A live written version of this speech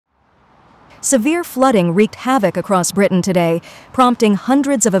Severe flooding wreaked havoc across Britain today, prompting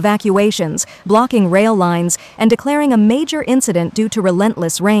hundreds of evacuations, blocking rail lines, and declaring a major incident due to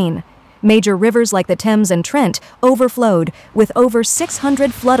relentless rain. Major rivers like the Thames and Trent overflowed, with over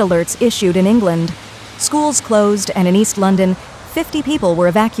 600 flood alerts issued in England. Schools closed, and in East London, 50 people were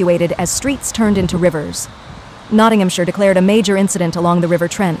evacuated as streets turned into rivers. Nottinghamshire declared a major incident along the River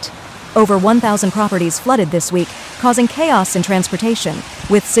Trent. Over 1,000 properties flooded this week, causing chaos in transportation,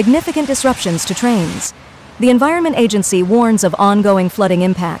 with significant disruptions to trains. The Environment Agency warns of ongoing flooding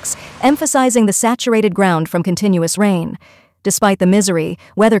impacts, emphasizing the saturated ground from continuous rain. Despite the misery,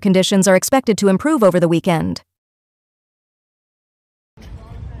 weather conditions are expected to improve over the weekend.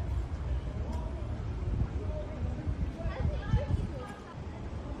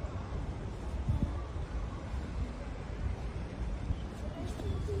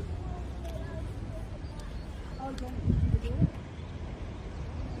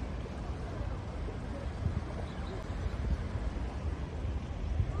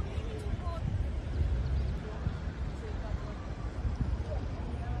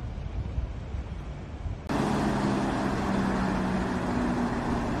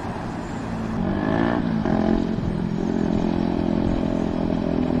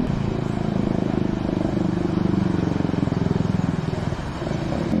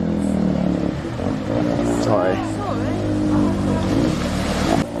 Sorry.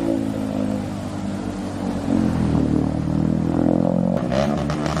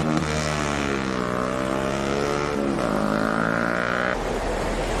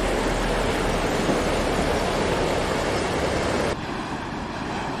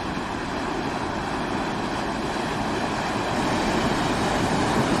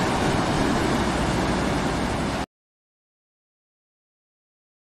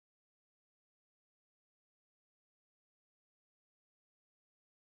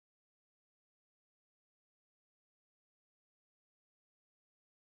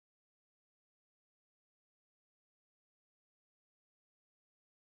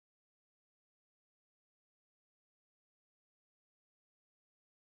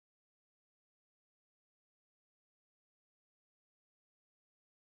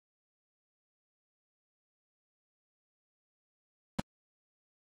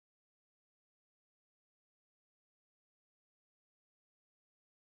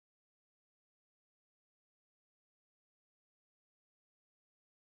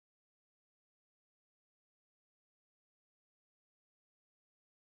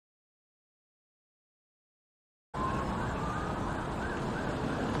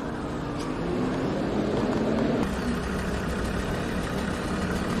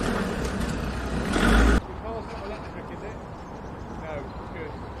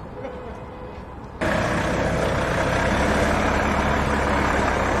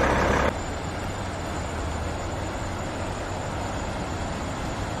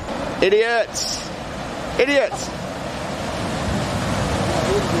 Idiots! Idiots!